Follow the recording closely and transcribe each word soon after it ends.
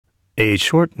A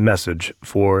short message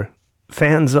for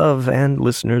fans of and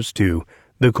listeners to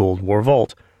the Cold War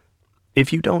Vault.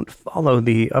 If you don't follow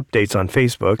the updates on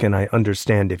Facebook, and I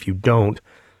understand if you don't,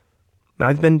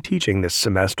 I've been teaching this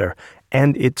semester,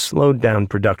 and it slowed down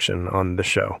production on the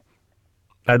show.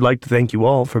 I'd like to thank you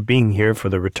all for being here for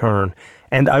the return,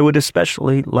 and I would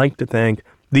especially like to thank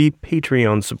the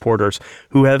Patreon supporters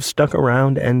who have stuck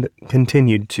around and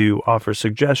continued to offer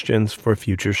suggestions for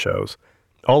future shows,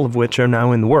 all of which are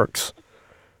now in the works.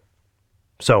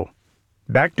 So,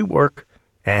 back to work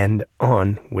and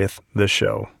on with the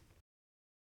show.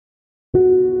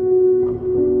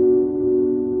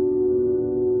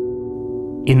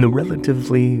 In the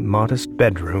relatively modest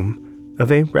bedroom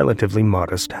of a relatively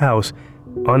modest house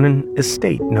on an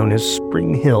estate known as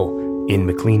Spring Hill in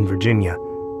McLean, Virginia,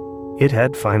 it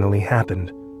had finally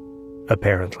happened,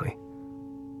 apparently.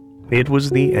 It was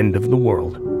the end of the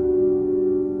world.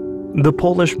 The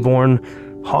Polish-born,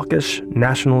 hawkish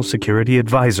national security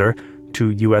advisor to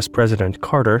U.S. President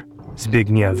Carter,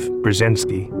 Zbigniew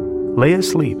Brzezinski, lay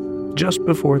asleep just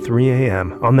before 3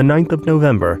 a.m. on the 9th of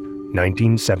November,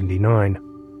 1979.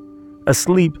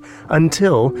 Asleep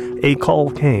until a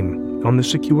call came on the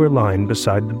secure line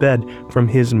beside the bed from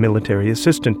his military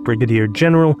assistant, Brigadier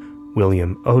General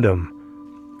William Odom,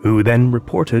 who then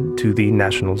reported to the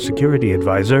National Security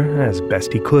Advisor, as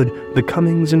best he could, the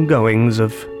comings and goings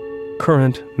of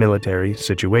current military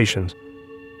situations.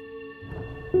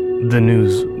 The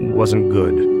news wasn't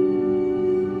good.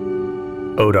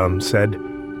 Odom said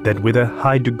that with a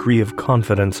high degree of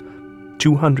confidence,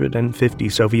 250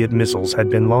 Soviet missiles had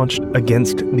been launched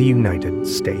against the United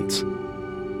States.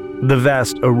 The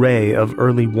vast array of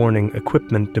early warning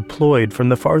equipment deployed from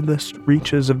the farthest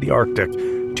reaches of the Arctic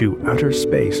to outer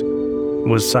space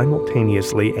was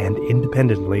simultaneously and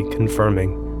independently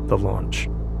confirming the launch.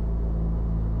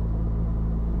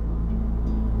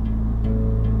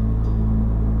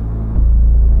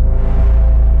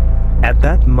 At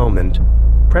that moment,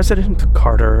 President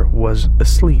Carter was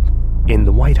asleep in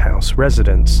the White House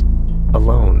residence,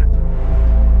 alone.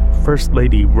 First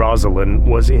Lady Rosalind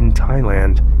was in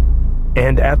Thailand,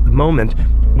 and at the moment,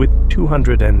 with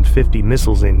 250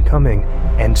 missiles incoming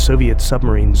and Soviet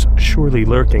submarines surely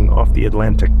lurking off the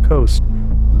Atlantic coast,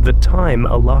 the time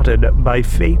allotted by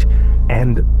fate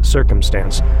and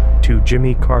circumstance to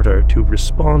Jimmy Carter to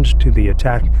respond to the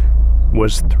attack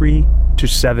was 3 to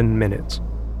 7 minutes.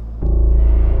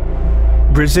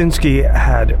 Brzezinski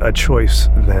had a choice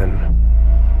then: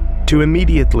 to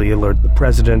immediately alert the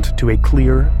president to a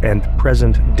clear and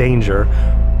present danger,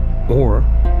 or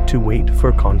to wait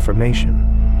for confirmation.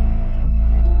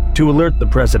 To alert the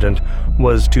president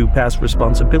was to pass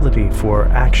responsibility for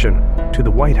action to the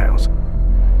White House,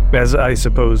 as I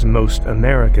suppose most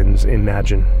Americans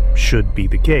imagine should be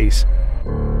the case.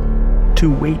 To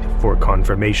wait for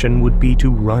confirmation would be to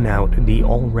run out the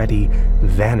already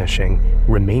vanishing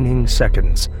remaining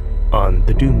seconds on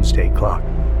the doomsday clock.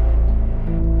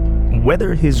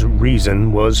 Whether his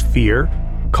reason was fear,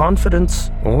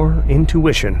 confidence, or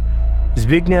intuition,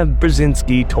 Zbigniew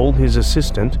Brzezinski told his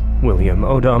assistant, William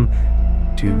Odom,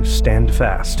 to stand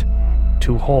fast,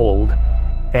 to hold,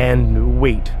 and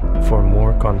wait for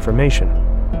more confirmation.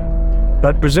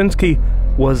 But Brzezinski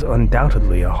was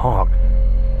undoubtedly a hawk,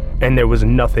 and there was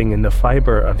nothing in the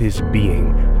fiber of his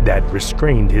being that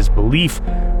restrained his belief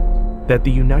that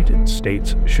the United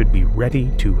States should be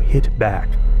ready to hit back,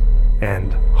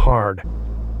 and hard.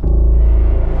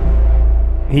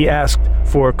 He asked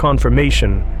for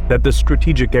confirmation that the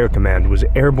Strategic Air Command was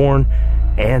airborne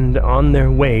and on their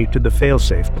way to the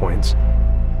failsafe points.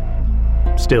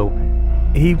 Still,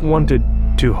 he wanted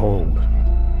to hold.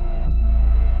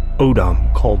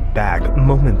 Odom called back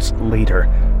moments later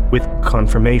with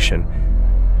confirmation.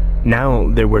 Now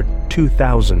there were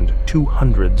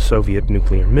 2,200 Soviet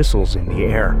nuclear missiles in the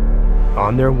air,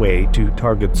 on their way to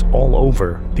targets all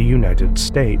over the United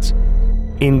States,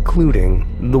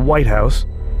 including the White House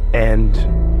and,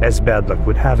 as bad luck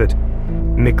would have it,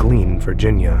 McLean,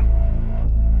 Virginia.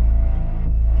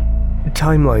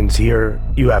 Timelines here,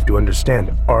 you have to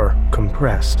understand, are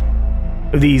compressed.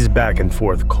 These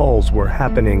back-and-forth calls were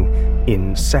happening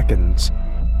in seconds,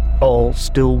 all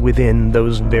still within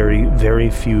those very, very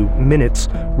few minutes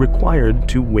required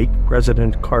to wake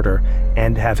President Carter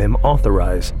and have him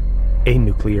authorize a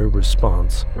nuclear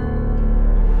response.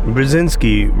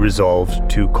 Brzezinski resolved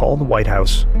to call the White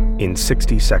House in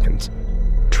 60 seconds,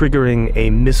 triggering a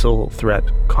missile threat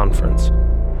conference.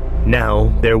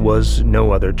 Now, there was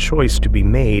no other choice to be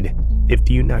made if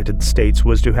the United States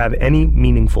was to have any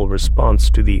meaningful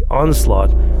response to the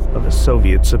onslaught of a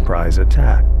Soviet surprise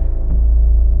attack.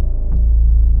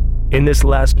 In this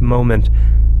last moment,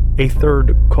 a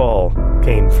third call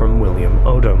came from William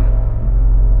Odom.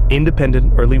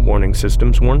 Independent early warning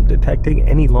systems weren't detecting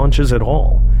any launches at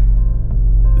all.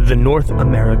 The North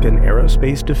American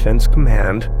Aerospace Defense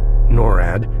Command,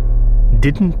 NORAD,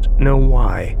 didn't know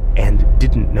why and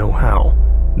didn't know how,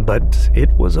 but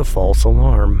it was a false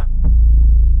alarm.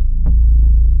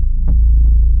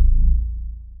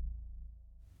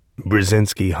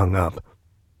 Brzezinski hung up.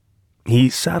 He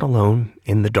sat alone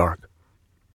in the dark.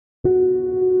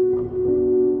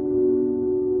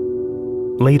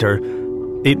 Later,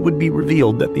 it would be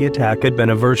revealed that the attack had been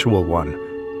a virtual one,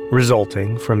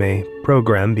 resulting from a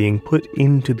program being put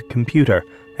into the computer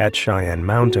at Cheyenne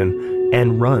Mountain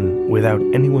and run without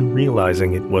anyone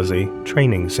realizing it was a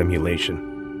training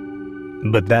simulation.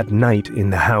 But that night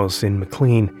in the house in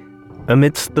McLean,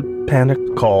 amidst the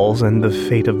panicked calls and the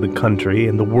fate of the country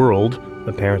and the world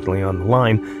apparently on the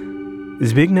line,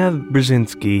 Zbigniew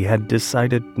Brzezinski had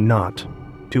decided not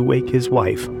to wake his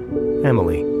wife,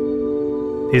 Emily.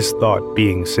 His thought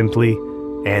being simply,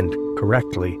 and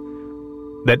correctly,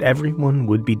 that everyone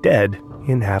would be dead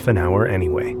in half an hour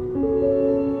anyway.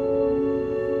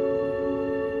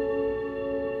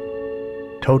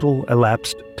 Total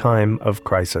elapsed time of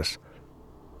crisis,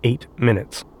 8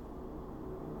 minutes.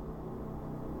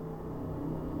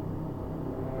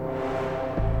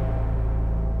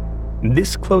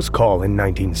 This close call in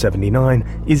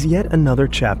 1979 is yet another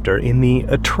chapter in the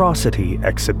atrocity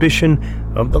exhibition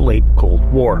of the late Cold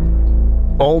War,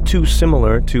 all too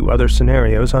similar to other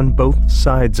scenarios on both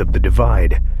sides of the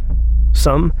divide.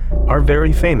 Some are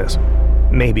very famous,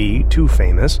 maybe too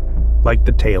famous, like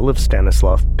the tale of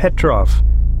Stanislav Petrov.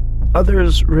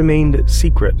 Others remained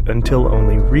secret until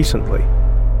only recently.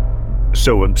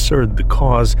 So absurd the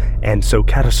cause and so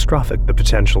catastrophic the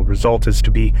potential result is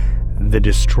to be the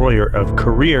destroyer of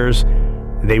careers,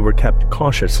 they were kept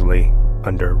cautiously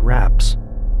under wraps.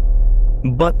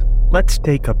 But let's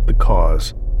take up the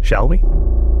cause, shall we?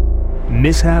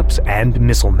 Mishaps and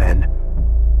Missile Men.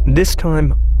 This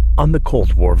time on the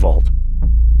Cold War Vault.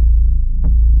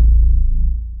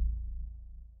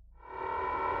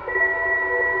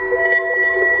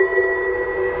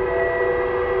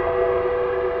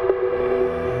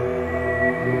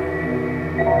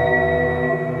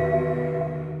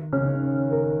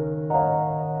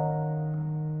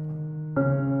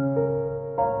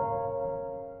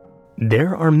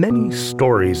 There are many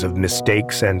stories of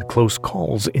mistakes and close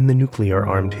calls in the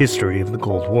nuclear-armed history of the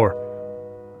Cold War.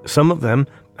 Some of them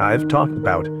I've talked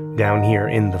about down here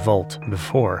in the vault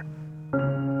before.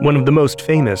 One of the most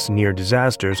famous near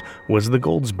disasters was the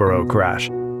Goldsboro crash.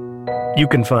 You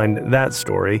can find that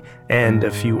story and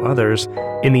a few others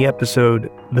in the episode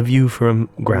The View from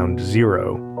Ground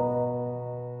Zero.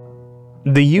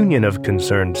 The Union of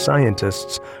Concerned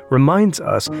Scientists reminds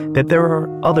us that there are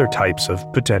other types of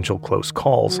potential close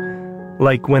calls,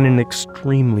 like when an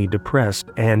extremely depressed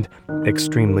and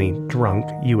extremely drunk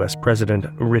U.S. President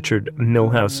Richard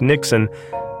Milhouse Nixon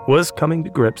was coming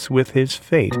to grips with his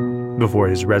fate before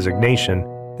his resignation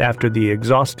after the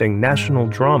exhausting national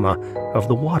drama of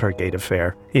the Watergate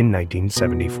affair in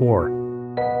 1974.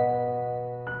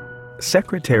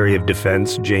 Secretary of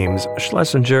Defense James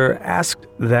Schlesinger asked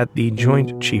that the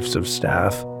Joint Chiefs of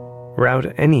Staff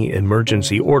route any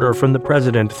emergency order from the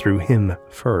President through him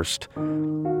first.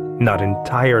 Not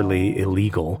entirely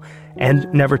illegal,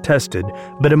 and never tested,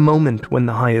 but a moment when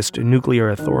the highest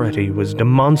nuclear authority was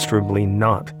demonstrably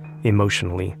not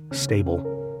emotionally stable.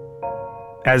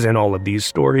 As in all of these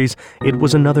stories, it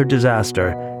was another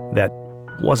disaster that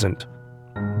wasn't,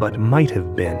 but might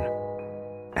have been.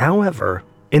 However,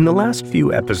 in the last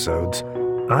few episodes,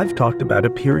 I've talked about a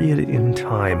period in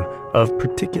time of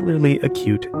particularly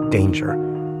acute danger,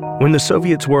 when the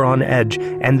Soviets were on edge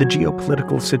and the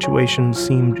geopolitical situation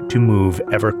seemed to move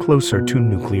ever closer to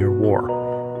nuclear war.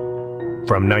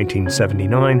 From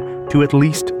 1979 to at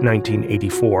least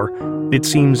 1984, it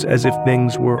seems as if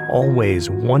things were always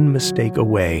one mistake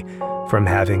away from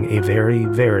having a very,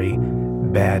 very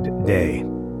bad day.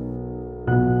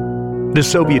 The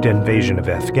Soviet invasion of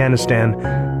Afghanistan,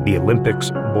 the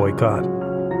Olympics boycott,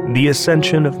 the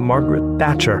ascension of Margaret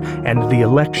Thatcher and the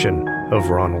election of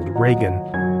Ronald Reagan,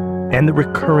 and the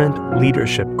recurrent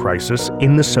leadership crisis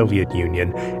in the Soviet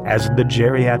Union as the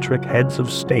geriatric heads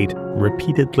of state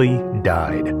repeatedly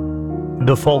died.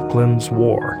 The Falklands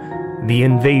War, the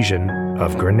invasion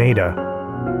of Grenada,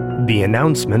 the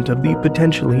announcement of the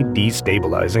potentially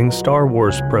destabilizing Star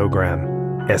Wars program,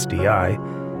 SDI,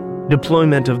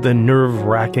 deployment of the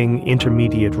nerve-wracking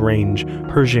intermediate-range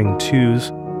Pershing IIs,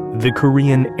 the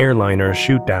Korean airliner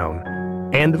shootdown,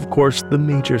 and of course the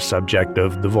major subject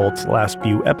of the Vault's last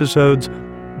few episodes,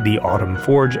 the Autumn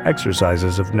Forge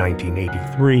exercises of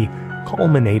 1983,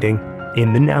 culminating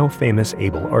in the now famous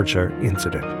Able Archer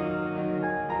incident.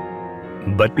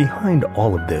 But behind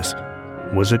all of this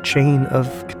was a chain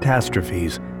of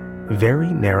catastrophes,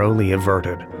 very narrowly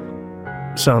averted.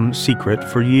 Some secret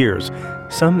for years,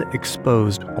 some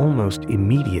exposed almost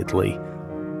immediately,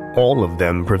 all of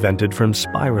them prevented from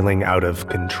spiraling out of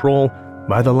control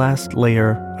by the last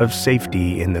layer of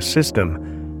safety in the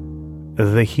system,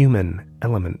 the human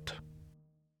element.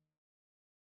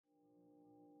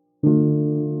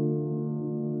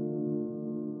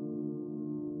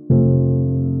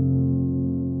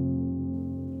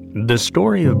 The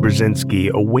story of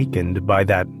Brzezinski, awakened by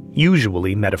that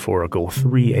usually metaphorical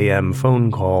 3 a.m.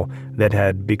 phone call that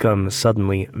had become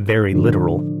suddenly very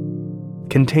literal,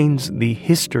 contains the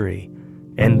history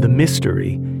and the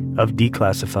mystery of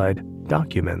declassified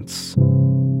documents.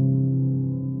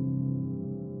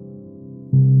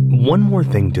 One more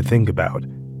thing to think about.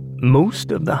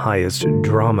 Most of the highest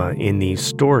drama in these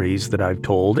stories that I've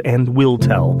told and will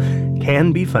tell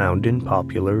can be found in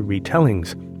popular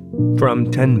retellings, from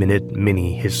 10-minute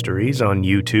mini-histories on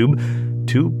YouTube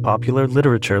to popular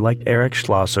literature like Eric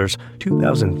Schlosser's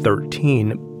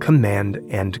 2013 Command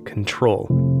and Control,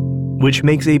 which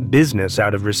makes a business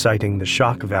out of reciting the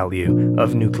shock value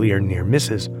of nuclear near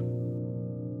misses.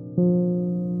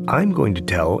 I'm going to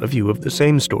tell a few of the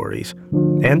same stories,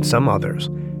 and some others,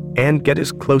 and get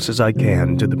as close as I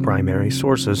can to the primary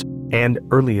sources and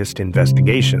earliest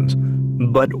investigations.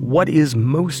 But what is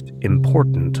most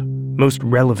important, most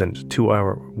relevant to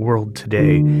our world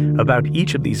today about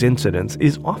each of these incidents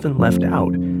is often left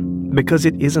out because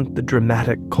it isn't the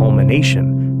dramatic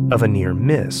culmination of a near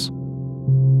miss.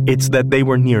 It's that they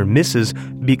were near misses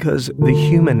because the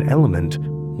human element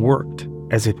worked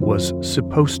as it was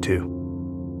supposed to,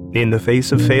 in the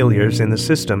face of failures in the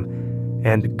system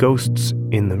and ghosts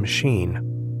in the machine.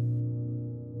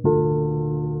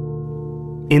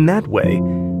 In that way,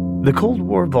 the Cold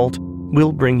War Vault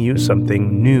will bring you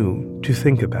something new to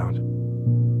think about.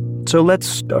 So let's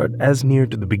start as near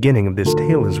to the beginning of this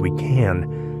tale as we can,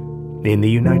 in the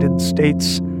United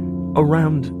States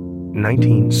around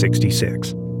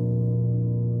 1966.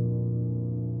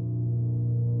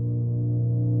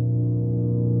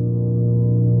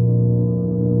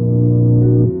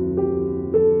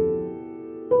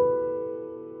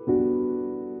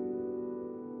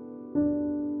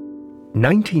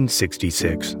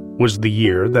 (1966) was the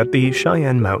year that the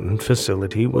Cheyenne Mountain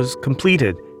facility was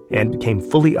completed and became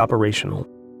fully operational.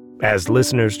 As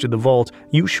listeners to the Vault,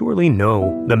 you surely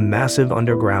know the massive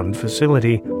underground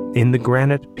facility in the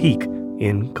Granite Peak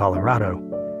in Colorado.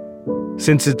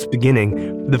 Since its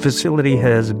beginning, the facility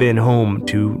has been home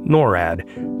to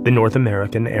NORAD, the North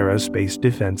American Aerospace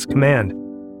Defense Command,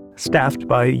 staffed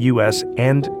by U.S.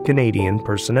 and Canadian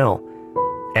personnel,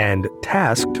 and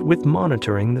tasked with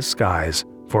monitoring the skies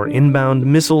for inbound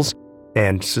missiles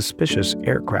and suspicious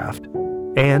aircraft,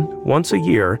 and once a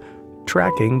year,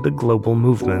 tracking the global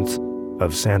movements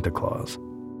of Santa Claus.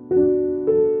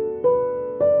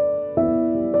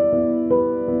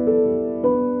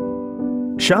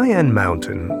 Cheyenne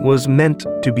Mountain was meant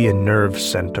to be a nerve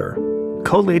center,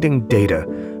 collating data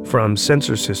from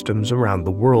sensor systems around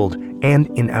the world and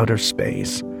in outer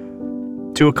space.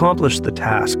 To accomplish the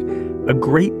task, a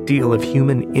great deal of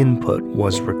human input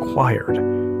was required.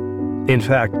 In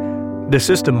fact, the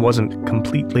system wasn't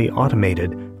completely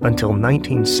automated until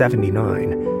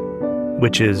 1979,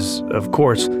 which is, of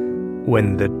course,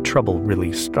 when the trouble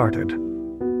really started.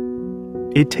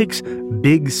 It takes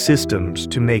big systems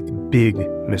to make big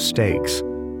mistakes,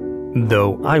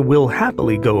 though I will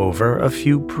happily go over a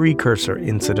few precursor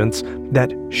incidents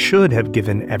that should have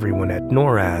given everyone at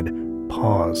NORAD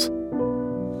pause.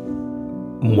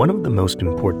 One of the most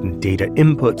important data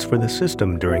inputs for the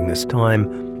system during this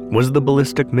time was the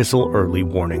Ballistic Missile Early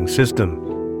Warning System,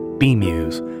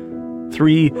 BMEWS,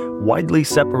 3 widely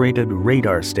separated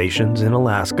radar stations in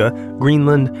Alaska,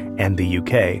 Greenland, and the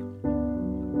UK.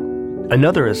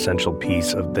 Another essential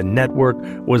piece of the network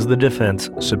was the Defense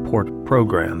Support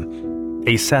Program,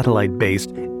 a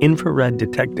satellite-based infrared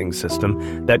detecting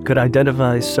system that could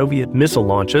identify Soviet missile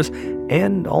launches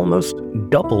and almost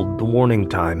doubled the warning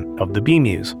time of the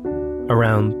BMEWS,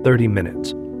 around 30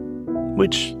 minutes,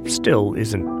 which still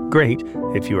isn't great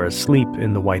if you are asleep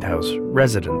in the White House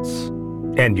residence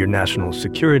and your national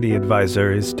security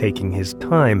advisor is taking his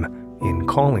time in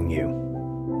calling you.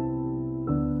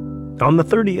 On the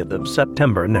 30th of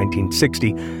September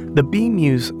 1960, the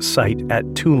BMEWS site at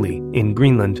Thule in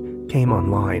Greenland came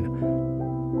online.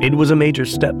 It was a major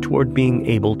step toward being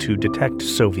able to detect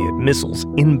Soviet missiles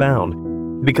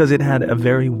inbound because it had a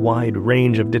very wide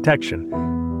range of detection,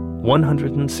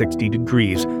 160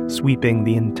 degrees, sweeping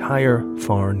the entire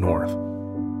far north.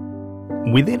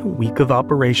 Within a week of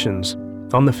operations,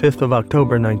 on the 5th of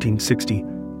October 1960,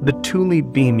 the Thule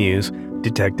BMUs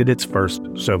detected its first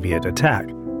Soviet attack.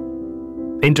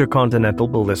 Intercontinental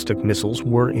ballistic missiles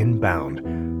were inbound.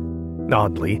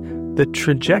 Oddly, the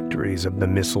trajectories of the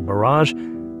missile barrage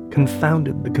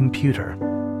confounded the computer.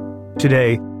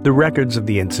 Today, the records of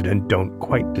the incident don't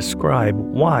quite describe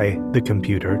why the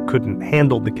computer couldn't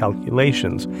handle the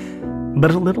calculations,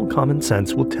 but a little common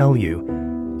sense will tell you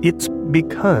it's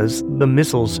because the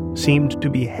missiles seemed to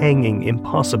be hanging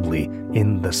impossibly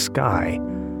in the sky.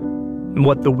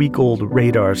 What the week-old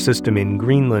radar system in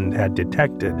Greenland had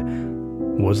detected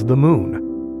was the moon,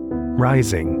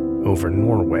 rising over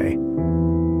Norway.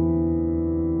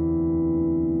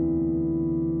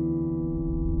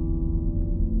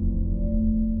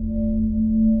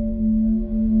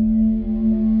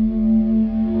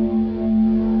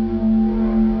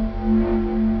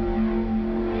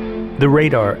 The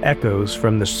radar echoes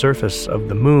from the surface of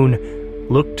the moon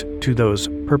looked to those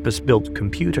purpose-built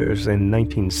computers in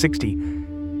 1960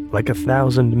 like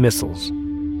 1,000 missiles.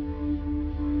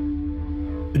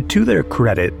 To their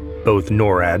credit, both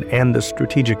NORAD and the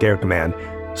Strategic Air Command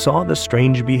saw the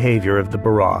strange behavior of the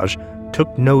barrage,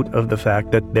 took note of the fact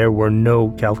that there were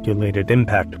no calculated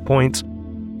impact points,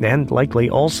 and likely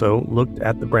also looked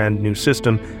at the brand new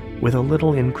system with a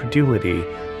little incredulity,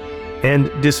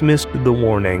 and dismissed the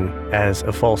warning as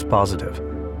a false positive.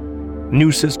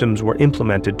 New systems were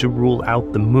implemented to rule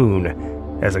out the moon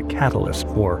as a catalyst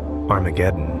for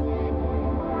Armageddon.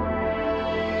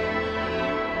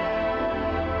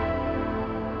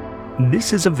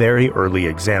 This is a very early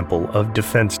example of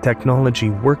defense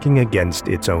technology working against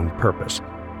its own purpose,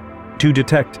 to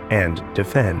detect and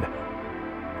defend.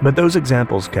 But those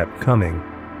examples kept coming,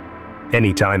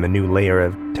 anytime a new layer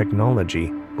of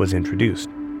technology was introduced.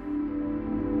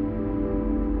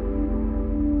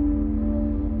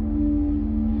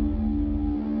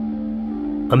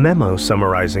 A memo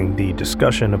summarizing the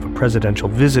discussion of a presidential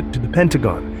visit to the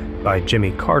Pentagon by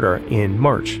Jimmy Carter in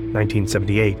March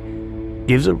 1978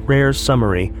 gives a rare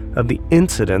summary of the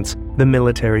incidents the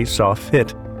military saw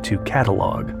fit to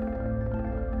catalog.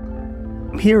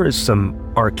 Here is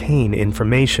some arcane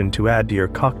information to add to your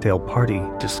cocktail party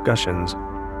discussions.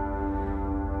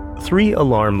 3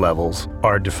 alarm levels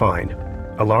are defined,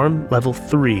 alarm level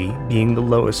 3 being the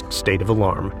lowest state of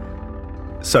alarm.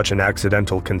 Such an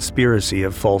accidental conspiracy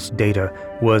of false data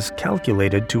was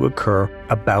calculated to occur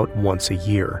about once a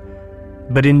year.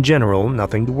 But in general,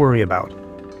 nothing to worry about.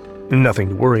 Nothing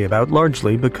to worry about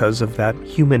largely because of that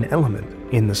human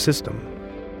element in the system.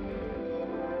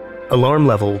 Alarm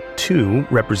level 2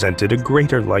 represented a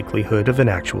greater likelihood of an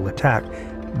actual attack,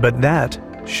 but that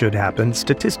should happen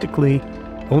statistically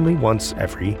only once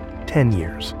every 10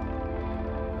 years.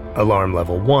 Alarm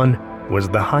level 1 was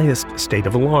the highest state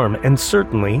of alarm and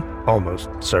certainly, almost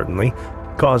certainly,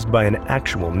 caused by an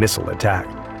actual missile attack.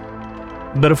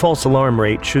 But a false alarm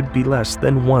rate should be less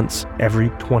than once every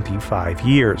 25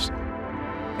 years.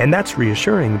 And that's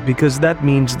reassuring because that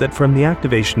means that from the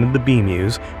activation of the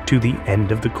BMUs to the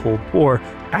end of the Cold War,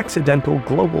 accidental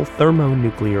global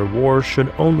thermonuclear war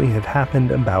should only have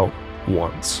happened about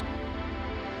once.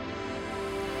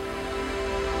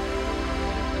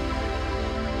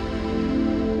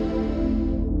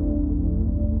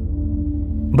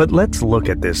 But let's look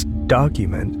at this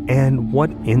document and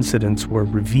what incidents were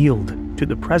revealed to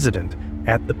the president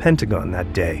at the Pentagon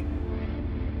that day.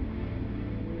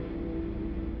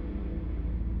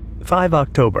 5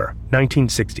 October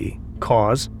 1960,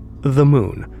 cause, the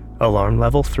moon, alarm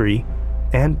level 3,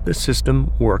 and the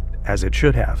system worked as it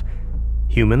should have.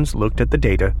 Humans looked at the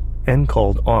data and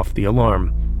called off the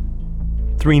alarm.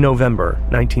 3 November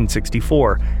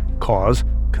 1964, cause,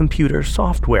 computer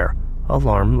software,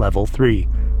 alarm level 3.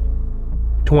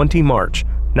 20 March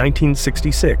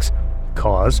 1966,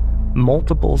 cause,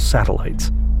 multiple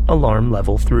satellites, alarm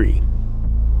level 3.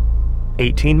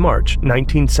 18 March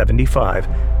 1975,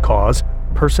 cause,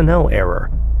 personnel error,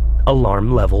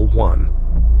 alarm level 1.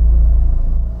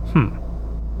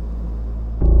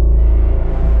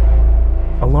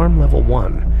 Alarm level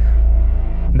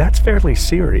 1. That's fairly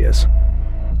serious.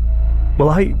 Well,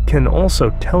 I can also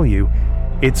tell you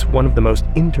it's one of the most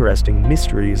interesting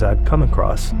mysteries I've come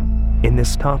across in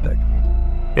this topic,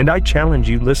 and I challenge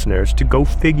you listeners to go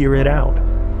figure it out.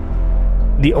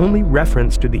 The only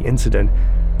reference to the incident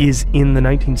is in the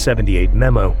 1978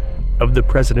 memo of the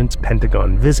president's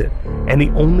Pentagon visit, and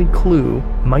the only clue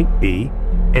might be,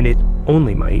 and it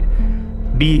only might,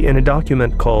 be in a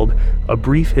document called A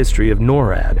Brief History of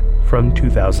NORAD from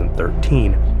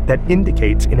 2013, that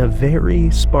indicates in a very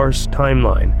sparse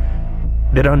timeline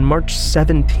that on March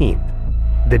 17th,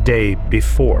 the day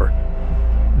before,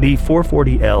 the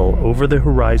 440L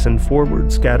over-the-horizon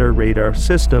forward scatter radar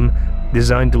system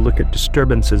designed to look at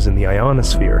disturbances in the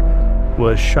ionosphere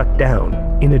was shut down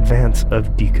in advance of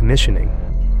decommissioning.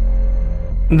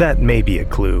 That may be a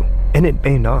clue, and it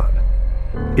may not.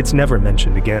 It's never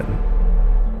mentioned again.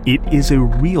 It is a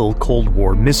real Cold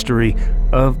War mystery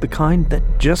of the kind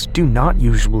that just do not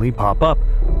usually pop up,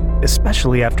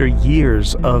 especially after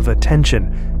years of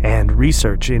attention and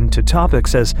research into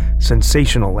topics as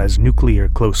sensational as nuclear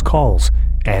close calls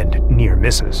and near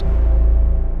misses.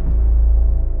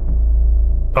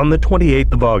 On the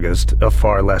 28th of August, a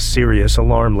far less serious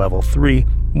alarm level 3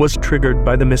 was triggered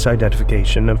by the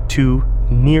misidentification of two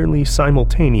nearly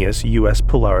simultaneous U.S.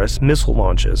 Polaris missile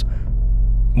launches.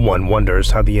 One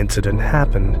wonders how the incident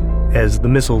happened, as the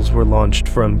missiles were launched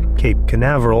from Cape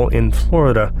Canaveral in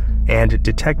Florida and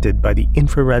detected by the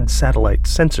infrared satellite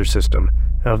sensor system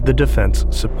of the Defense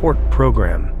Support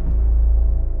Program.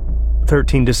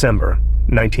 13 December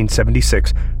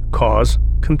 1976, cause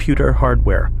computer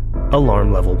hardware,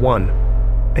 alarm level 1.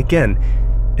 Again,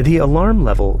 the alarm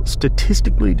level,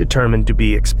 statistically determined to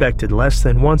be expected less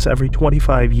than once every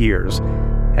 25 years,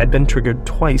 had been triggered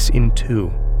twice in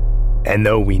 2. And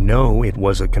though we know it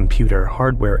was a computer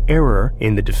hardware error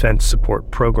in the Defense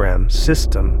Support Program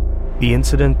system, the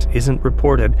incident isn't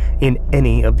reported in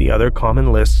any of the other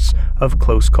common lists of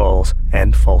close calls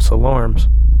and false alarms.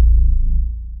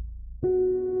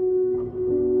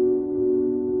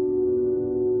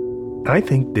 I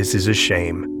think this is a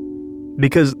shame,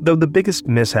 because though the biggest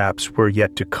mishaps were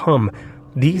yet to come,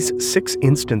 these 6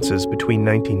 instances between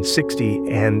 1960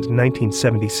 and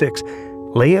 1976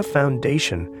 lay a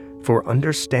foundation for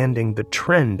understanding the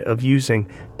trend of using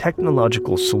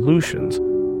technological solutions,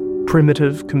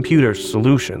 primitive computer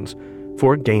solutions,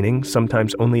 for gaining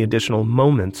sometimes only additional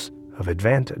moments of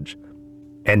advantage,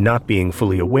 and not being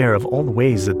fully aware of all the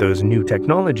ways that those new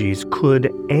technologies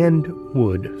could and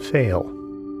would fail.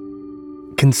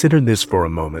 Consider this for a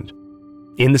moment.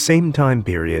 In the same time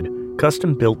period,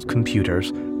 custom-built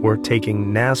computers were taking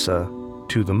NASA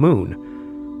to the moon.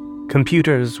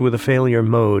 Computers with a failure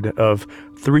mode of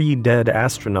 3 dead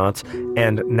astronauts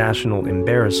and national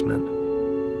embarrassment.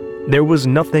 There was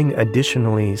nothing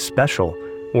additionally special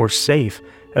or safe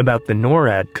about the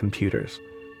NORAD computers,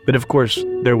 but of course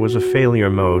there was a failure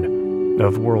mode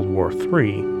of World War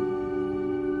III.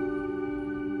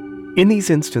 In these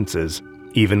instances,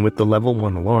 even with the level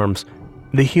 1 alarms,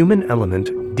 the human element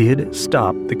did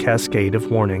stop the cascade of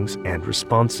warnings and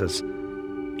responses.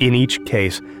 In each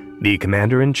case, the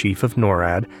Commander-in-Chief of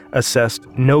NORAD assessed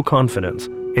no confidence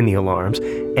in the alarms,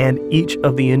 and each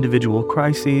of the individual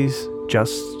crises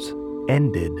just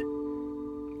ended.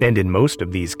 And in most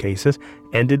of these cases,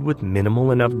 ended with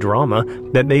minimal enough drama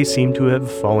that they seem to have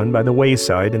fallen by the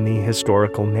wayside in the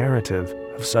historical narrative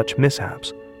of such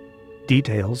mishaps.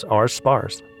 Details are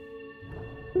sparse.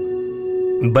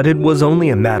 But it was only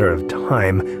a matter of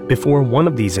time before one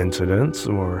of these incidents,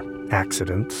 or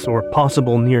accidents, or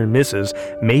possible near misses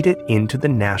made it into the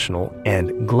national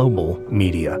and global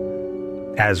media,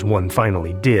 as one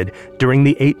finally did during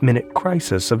the 8-minute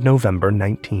crisis of November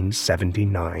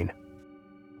 1979.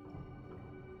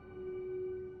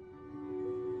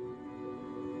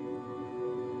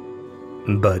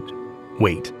 But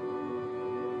wait.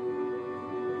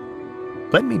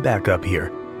 Let me back up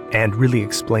here and really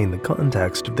explain the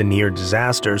context of the near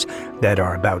disasters that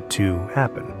are about to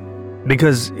happen.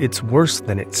 Because it's worse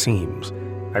than it seems,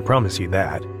 I promise you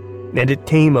that. And it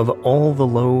came of all the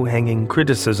low-hanging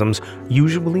criticisms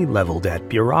usually leveled at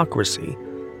bureaucracy,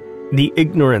 the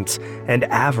ignorance and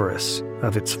avarice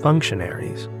of its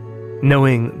functionaries.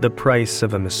 Knowing the price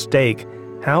of a mistake,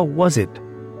 how was it,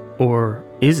 or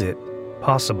is it,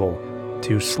 possible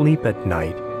to sleep at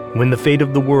night when the fate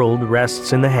of the world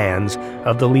rests in the hands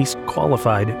of the least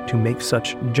qualified to make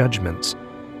such judgments?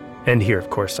 And here, of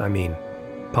course, I mean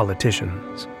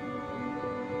politicians.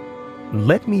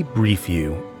 Let me brief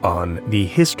you on the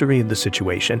history of the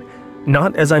situation,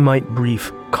 not as I might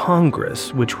brief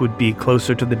Congress, which would be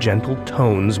closer to the gentle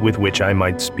tones with which I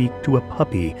might speak to a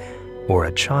puppy or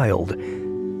a child,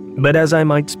 but as I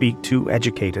might speak to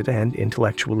educated and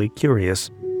intellectually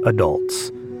curious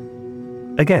adults.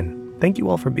 Again, thank you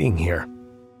all for being here.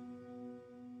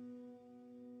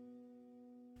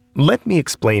 Let me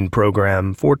explain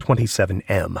Program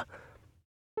 427M.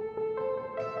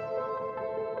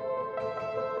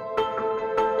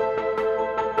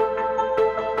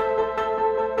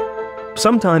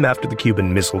 Sometime after the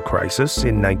Cuban Missile Crisis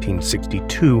in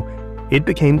 1962, it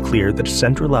became clear that a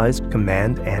centralized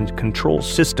command and control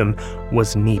system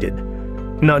was needed,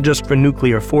 not just for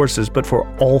nuclear forces, but for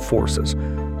all forces.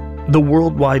 The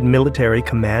worldwide military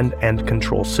command and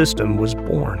control system was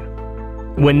born.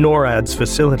 When NORAD's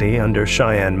facility under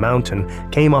Cheyenne Mountain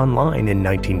came online in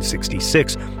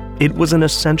 1966, it was an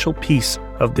essential piece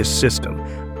of this system,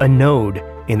 a node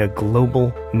in a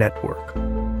global network.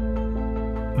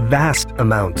 Vast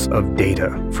amounts of data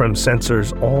from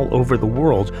sensors all over the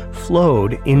world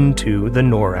flowed into the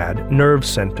NORAD nerve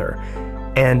center,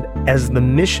 and as the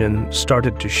mission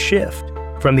started to shift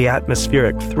from the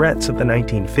atmospheric threats of the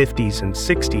 1950s and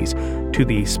 60s to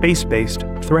the space-based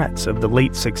threats of the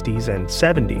late 60s and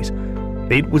 70s,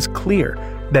 it was clear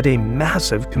that a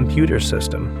massive computer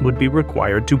system would be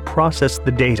required to process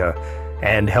the data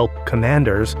and help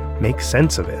commanders make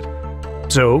sense of it.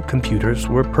 So computers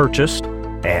were purchased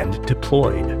and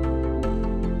deployed.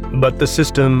 But the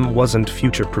system wasn't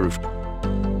future-proofed.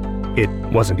 It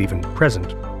wasn't even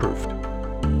present-proofed.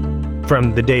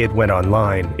 From the day it went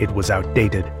online, it was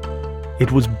outdated.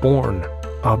 It was born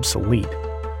obsolete.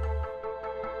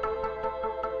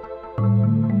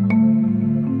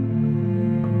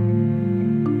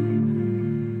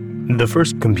 The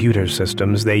first computer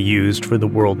systems they used for the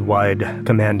worldwide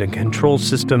command and control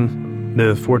system,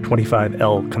 the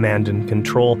 425L command and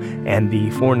control and the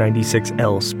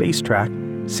 496L space track,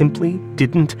 simply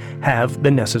didn't have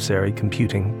the necessary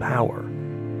computing power.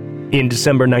 In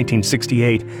December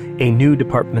 1968, a new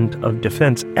Department of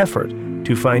Defense effort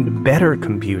to find better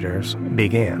computers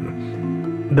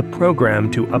began. The program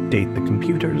to update the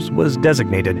computers was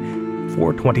designated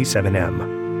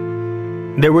 427M.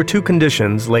 There were two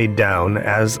conditions laid down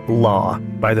as law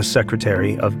by the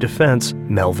Secretary of Defense,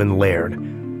 Melvin Laird.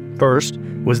 First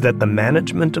was that the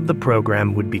management of the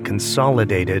program would be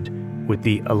consolidated with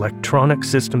the Electronic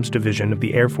Systems Division of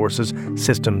the Air Force's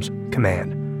Systems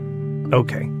Command.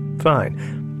 Okay, fine.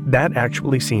 That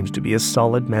actually seems to be a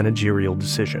solid managerial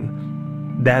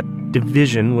decision. That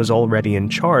division was already in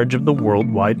charge of the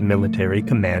worldwide military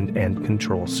command and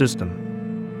control system.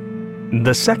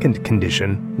 The second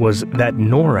condition was that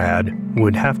NORAD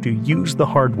would have to use the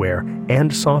hardware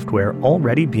and software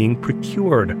already being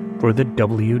procured for the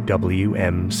WWMCCS.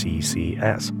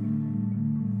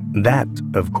 That,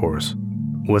 of course,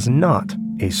 was not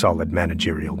a solid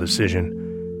managerial decision.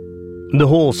 The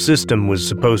whole system was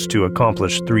supposed to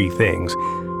accomplish three things.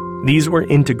 These were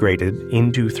integrated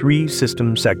into three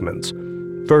system segments.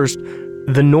 First,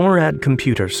 the NORAD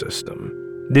computer system.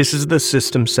 This is the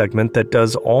system segment that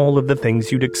does all of the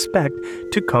things you'd expect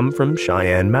to come from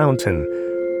Cheyenne Mountain.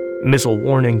 Missile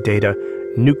warning data,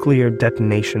 nuclear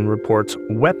detonation reports,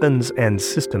 weapons and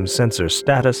system sensor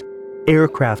status,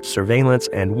 aircraft surveillance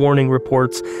and warning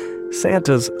reports,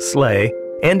 Santa's sleigh,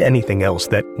 and anything else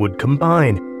that would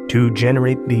combine to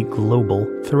generate the global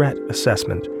threat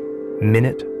assessment,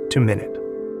 minute to minute.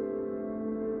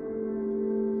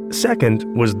 Second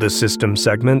was the system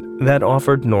segment that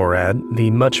offered NORAD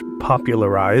the much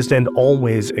popularized and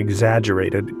always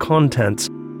exaggerated contents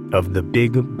of the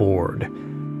big board.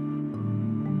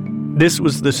 This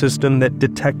was the system that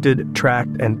detected,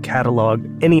 tracked, and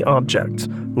cataloged any objects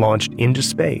launched into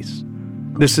space.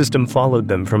 The system followed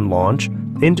them from launch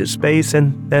into space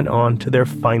and then on to their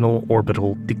final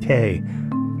orbital decay,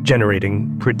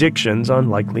 generating predictions on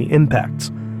likely impacts.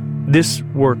 This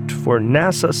worked for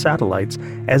NASA satellites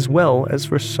as well as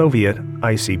for Soviet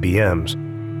ICBMs.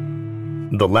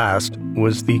 The last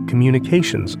was the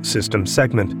communications system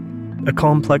segment, a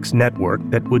complex network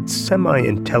that would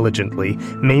semi-intelligently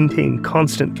maintain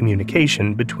constant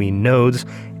communication between nodes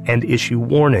and issue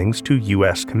warnings to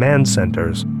U.S. command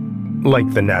centers,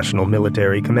 like the National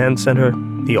Military Command Center,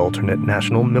 the Alternate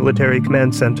National Military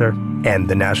Command Center, and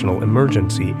the National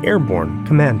Emergency Airborne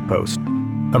Command Post,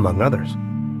 among others.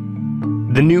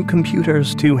 The new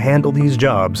computers to handle these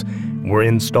jobs were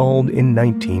installed in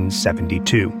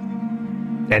 1972.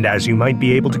 And as you might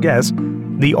be able to guess,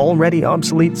 the already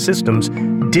obsolete systems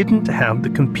didn't have the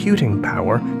computing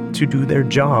power to do their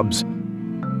jobs.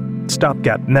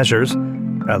 Stopgap measures,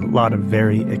 a lot of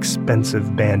very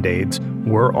expensive band-aids,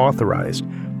 were authorized,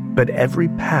 but every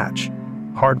patch,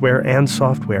 hardware and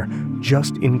software,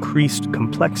 just increased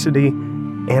complexity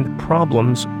and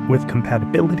problems with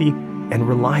compatibility and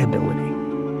reliability.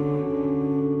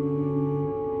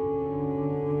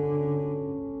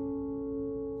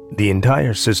 The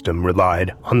entire system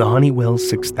relied on the Honeywell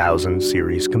 6000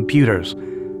 series computers.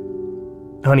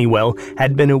 Honeywell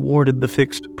had been awarded the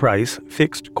fixed-price,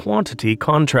 fixed-quantity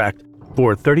contract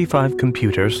for 35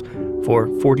 computers for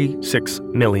 $46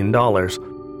 million,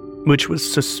 which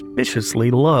was suspiciously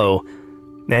low.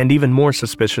 and even more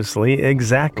suspiciously,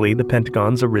 exactly the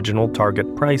Pentagon's original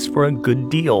target price for a good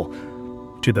deal,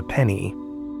 to the penny.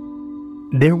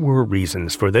 There were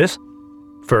reasons for this.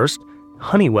 First,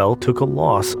 Honeywell took a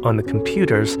loss on the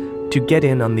computers to get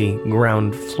in on the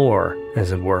ground floor,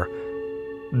 as it were.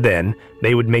 Then,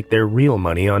 they would make their real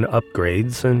money on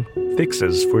upgrades and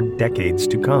fixes for decades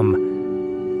to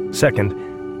come. Second,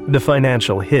 the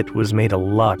financial hit was made a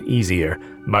lot easier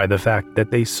by the fact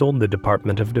that they sold the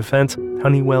Department of Defense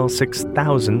Honeywell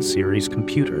 6000 series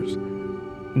computers.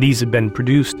 These had been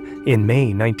produced in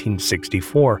May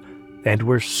 1964 and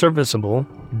were serviceable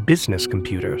business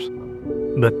computers.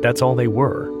 But that's all they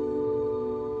were.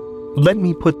 Let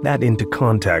me put that into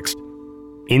context.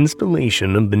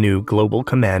 Installation of the new Global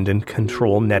Command and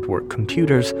Control Network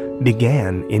computers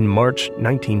began in March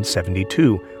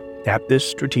 1972 at the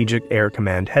Strategic Air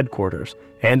Command headquarters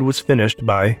and was finished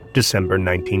by December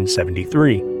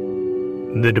 1973.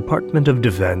 The Department of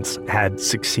Defense had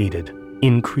succeeded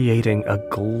in creating a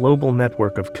global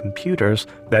network of computers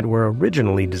that were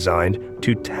originally designed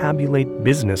to tabulate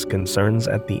business concerns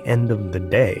at the end of the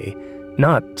day,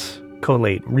 not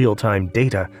collate real-time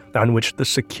data on which the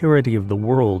security of the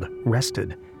world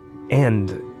rested,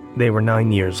 and they were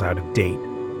 9 years out of date.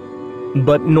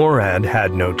 But NORAD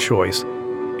had no choice.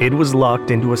 It was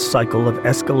locked into a cycle of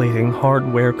escalating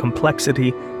hardware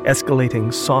complexity,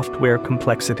 escalating software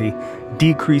complexity,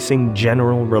 decreasing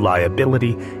general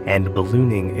reliability, and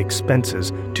ballooning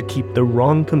expenses to keep the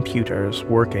wrong computers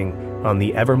working on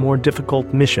the ever more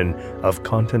difficult mission of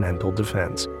continental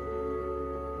defense.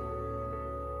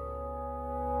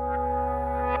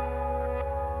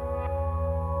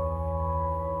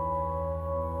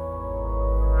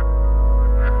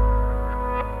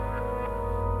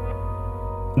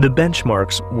 The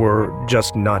benchmarks were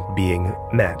just not being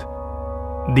met.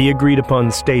 The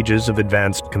agreed-upon stages of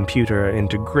advanced computer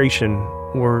integration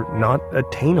were not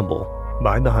attainable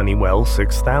by the Honeywell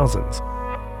 6000s.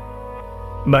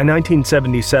 By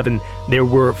 1977, there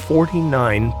were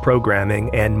 49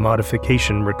 programming and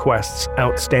modification requests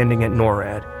outstanding at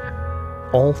NORAD.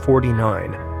 All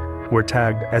 49 were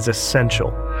tagged as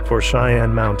essential for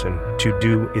Cheyenne Mountain to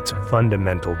do its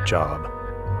fundamental job.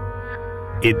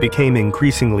 It became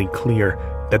increasingly clear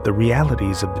that the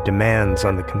realities of the demands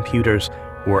on the computers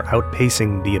were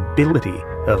outpacing the ability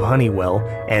of Honeywell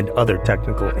and other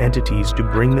technical entities to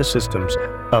bring the systems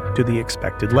up to the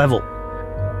expected level.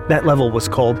 That level was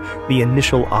called the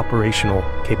initial operational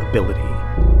capability.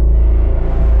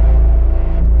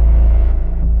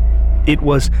 It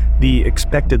was the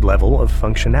expected level of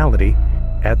functionality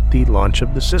at the launch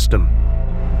of the system.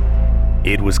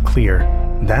 It was clear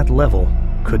that level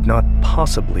could not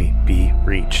possibly be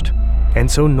reached. And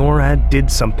so NORAD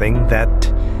did something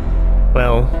that,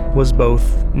 well, was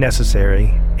both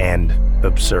necessary and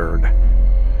absurd.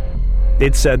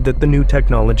 It said that the new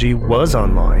technology was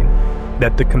online,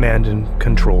 that the command and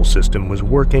control system was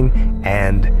working,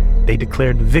 and they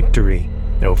declared victory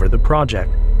over the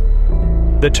project.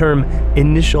 The term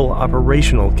initial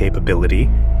operational capability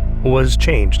was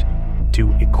changed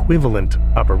to equivalent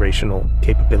operational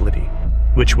capability,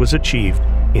 which was achieved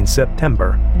in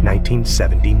September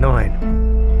 1979.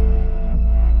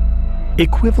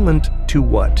 Equivalent to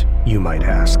what, you might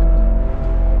ask?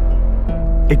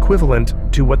 Equivalent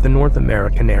to what the North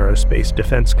American Aerospace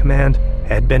Defense Command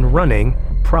had been running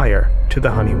prior to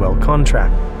the Honeywell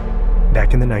contract,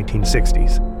 back in the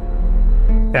 1960s.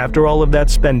 After all of that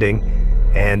spending,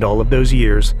 and all of those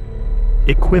years,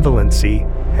 equivalency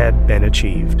had been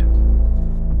achieved.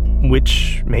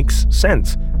 Which makes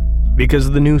sense,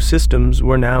 because the new systems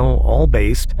were now all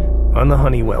based on the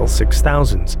Honeywell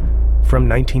 6000s from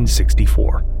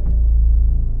 1964.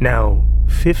 Now,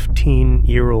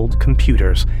 15-year-old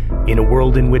computers in a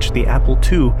world in which the Apple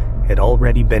II had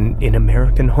already been in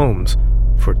American homes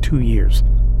for 2 years.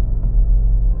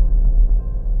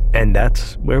 And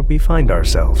that's where we find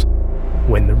ourselves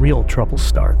when the real trouble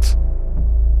starts.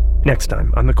 Next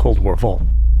time on the Cold War Vault.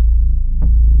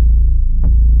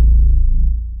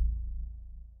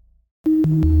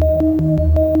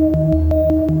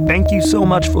 Thank you so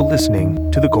much for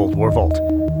listening to the Cold War Vault,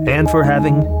 and for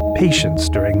having patience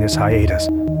during this hiatus.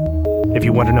 If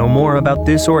you want to know more about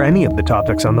this or any of the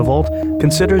topics on the Vault,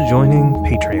 consider joining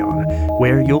Patreon,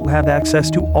 where you'll have access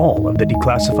to all of the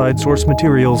declassified source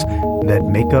materials that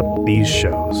make up these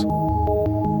shows.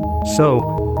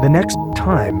 So, the next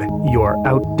time your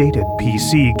outdated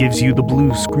PC gives you the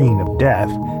blue screen of death,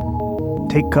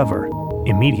 take cover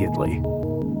immediately.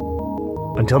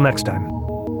 Until next time.